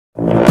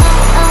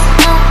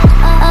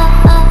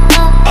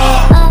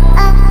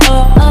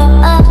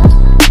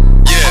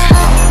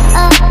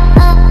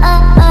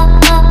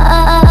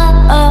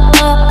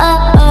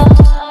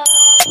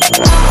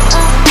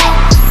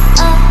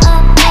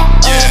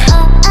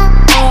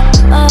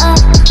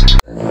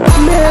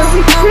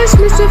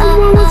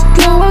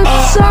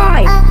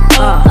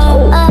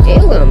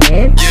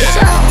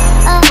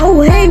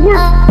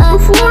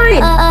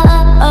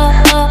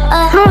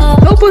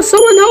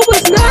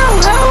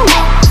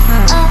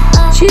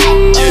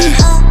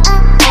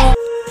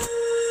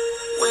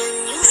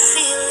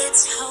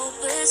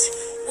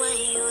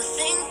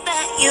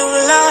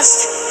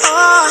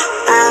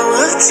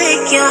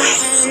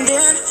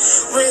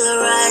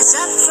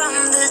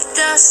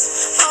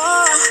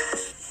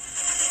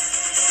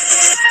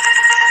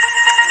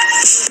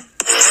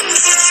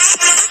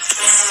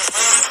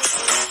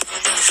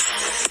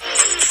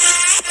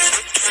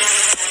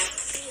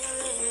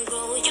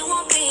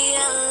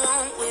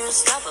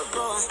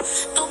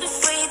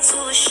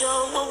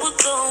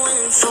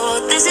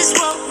for. This is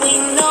what we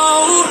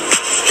know.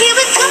 Here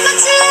we come back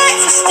to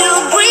life, we're still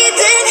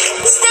breathing.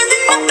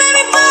 Standing up,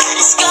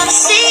 everybody's gonna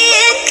see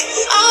it.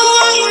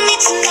 Oh, all you need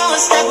to know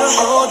is that we're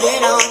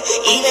holding on.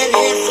 Even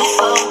if we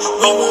fall,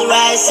 we will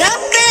rise up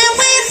and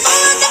we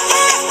follow the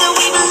path that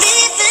we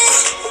believe in.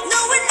 No,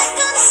 we're not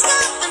gonna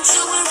stop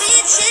until we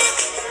reach it.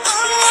 Oh,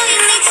 all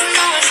you need to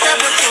know is that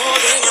we're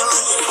holding on.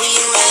 We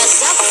rise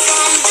up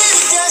from the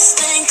dust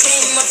and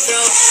clean our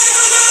throat.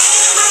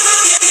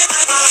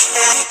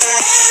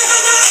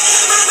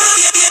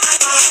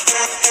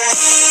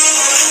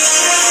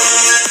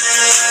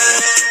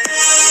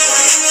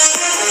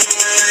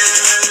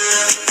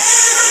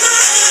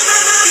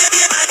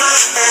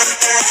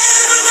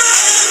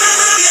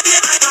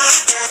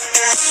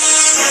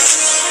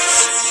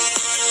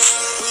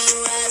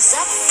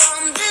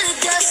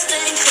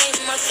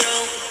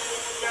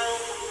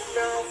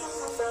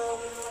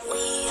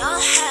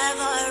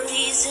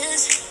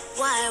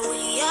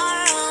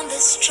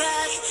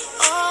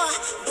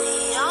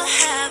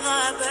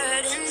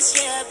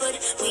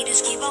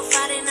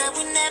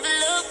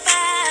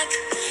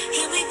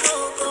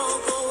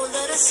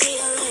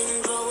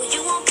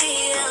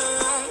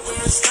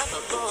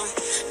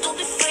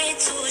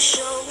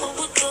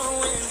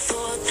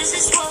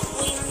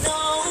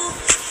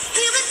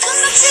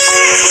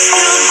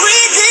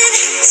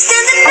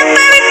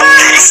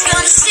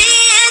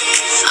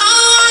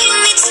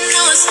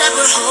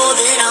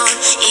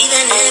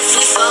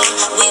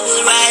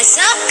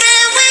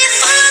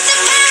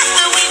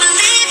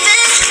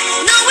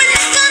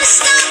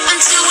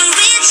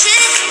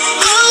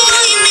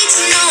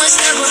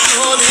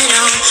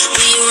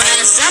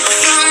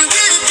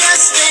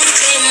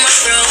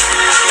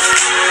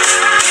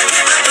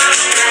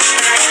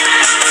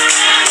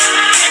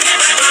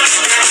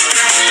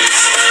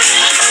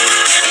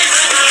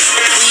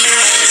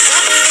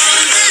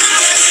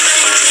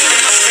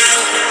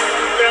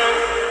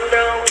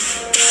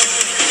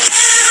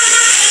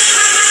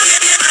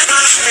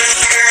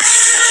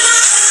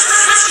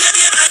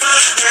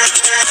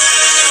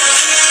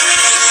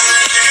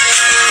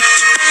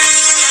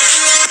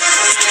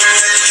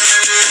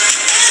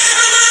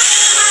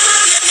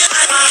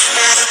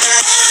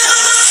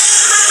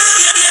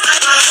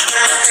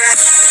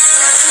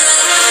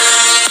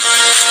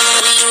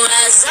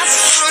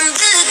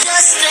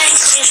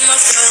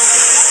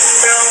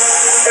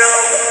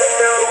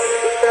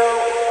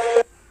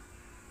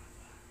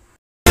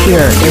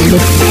 Here in the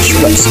beach,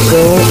 let's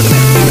go.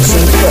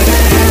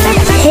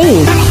 Hey,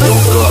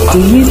 do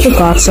you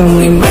forgot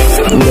someone?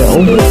 No.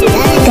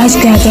 Guys,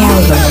 we gotta get out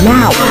of here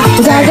now.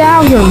 We gotta get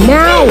out of here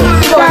now. We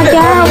gotta get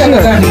out of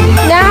here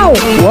now.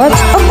 What?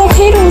 A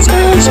volcano is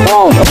gonna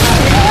explode.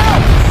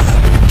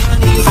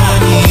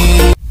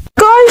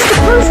 Guys, the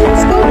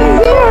person's gonna be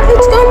here.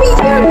 It's gonna be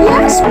here.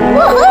 Yes.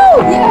 Woohoo!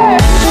 Yeah.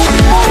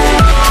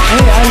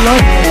 Hey, I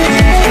love this.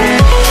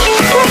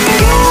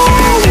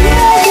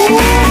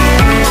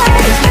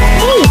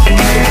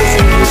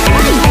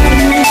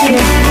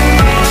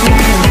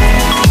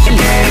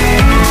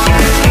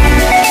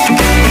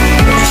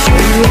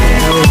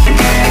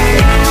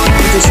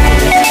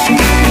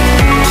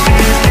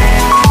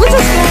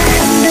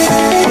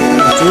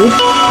 Dude,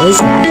 what is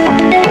that?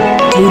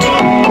 Dude,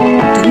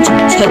 don't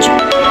touch it.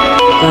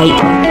 Right?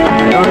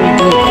 I already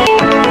did.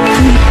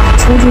 Dude, I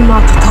told you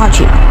not to touch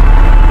it.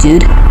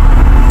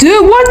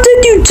 Dude, what did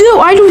you do?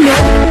 I don't know.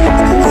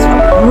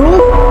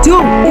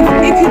 Dude,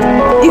 if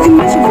you can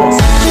mess with this.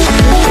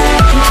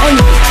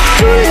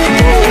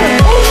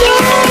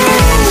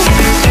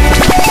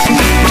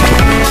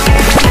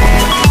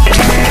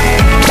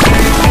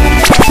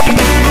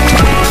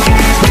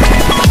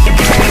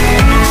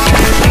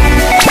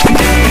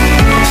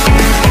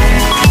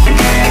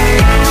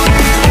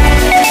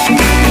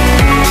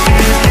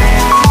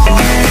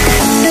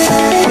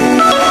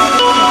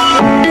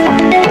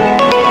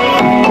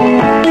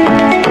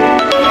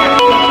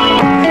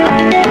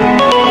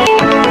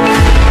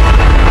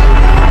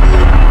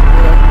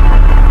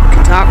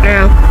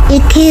 A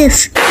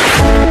kiss.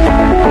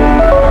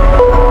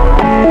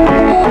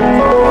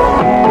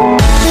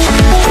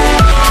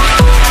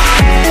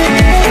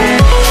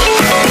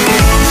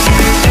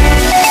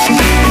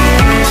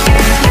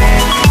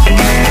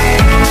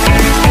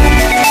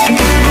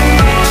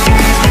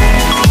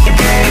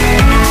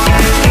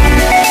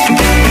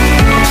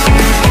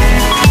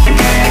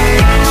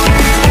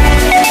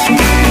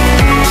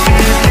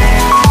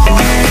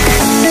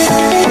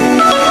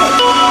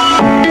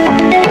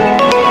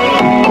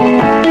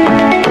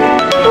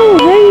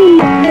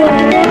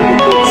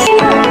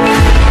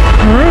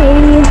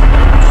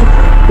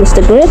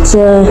 Mr. Gritz,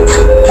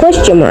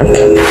 question mark.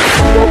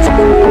 What's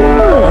going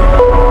on?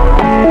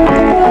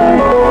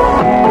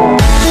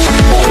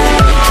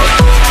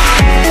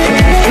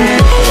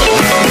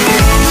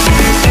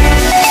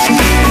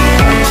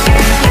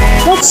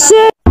 What's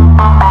it?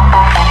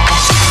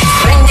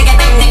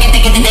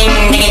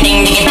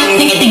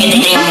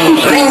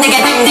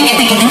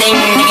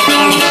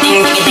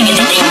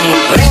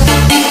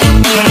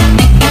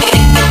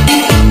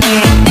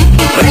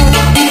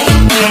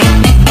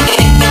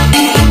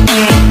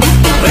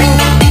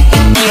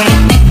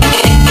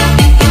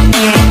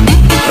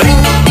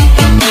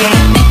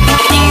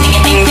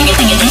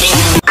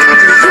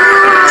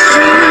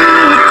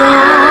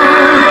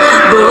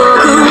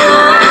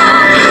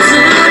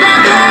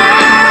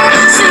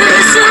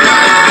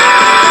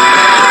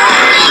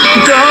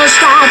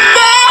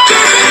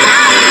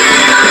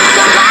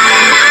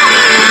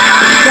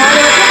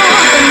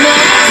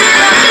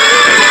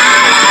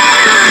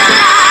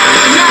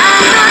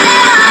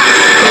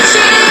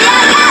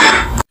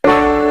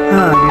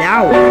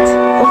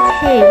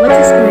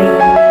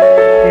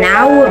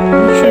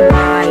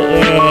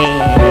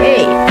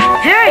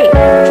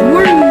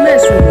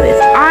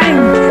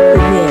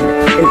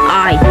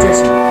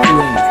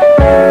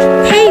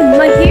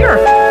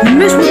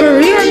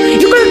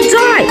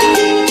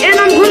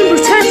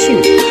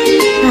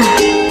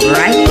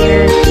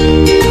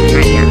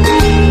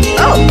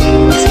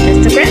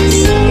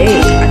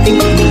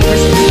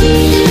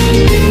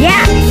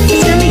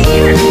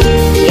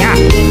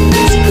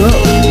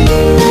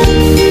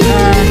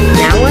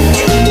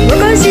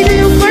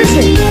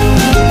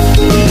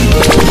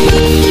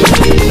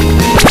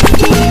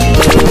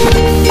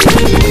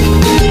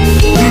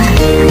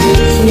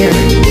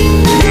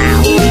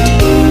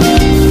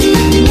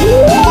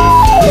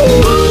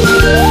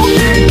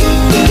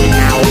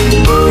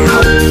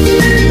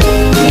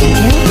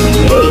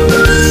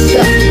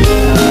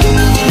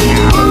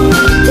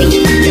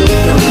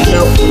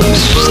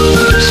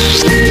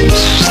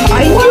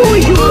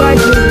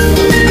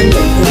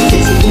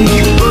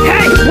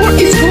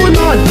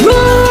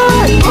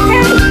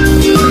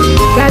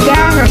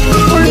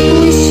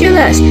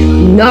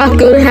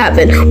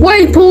 happen.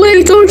 Wait,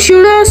 police, don't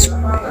shoot us.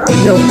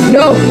 No,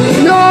 no,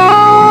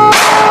 no!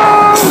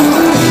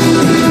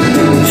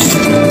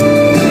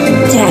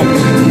 Dad,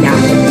 now,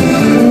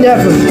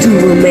 never do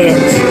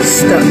romance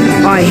stuff.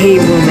 I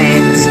hate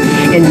romance,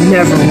 and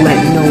never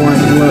let no one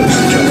love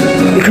each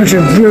other. Because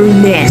you're very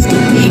nasty,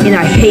 and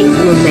I hate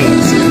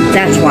romance.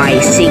 That's why I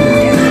sing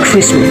that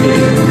Christmas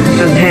video.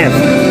 And have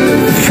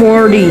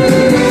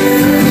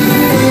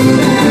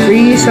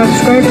 43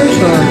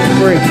 subscribers, or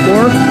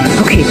 44?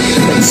 Okay,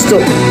 but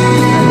still,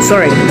 I'm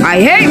sorry.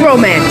 I hate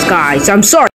romance, guys. I'm sorry.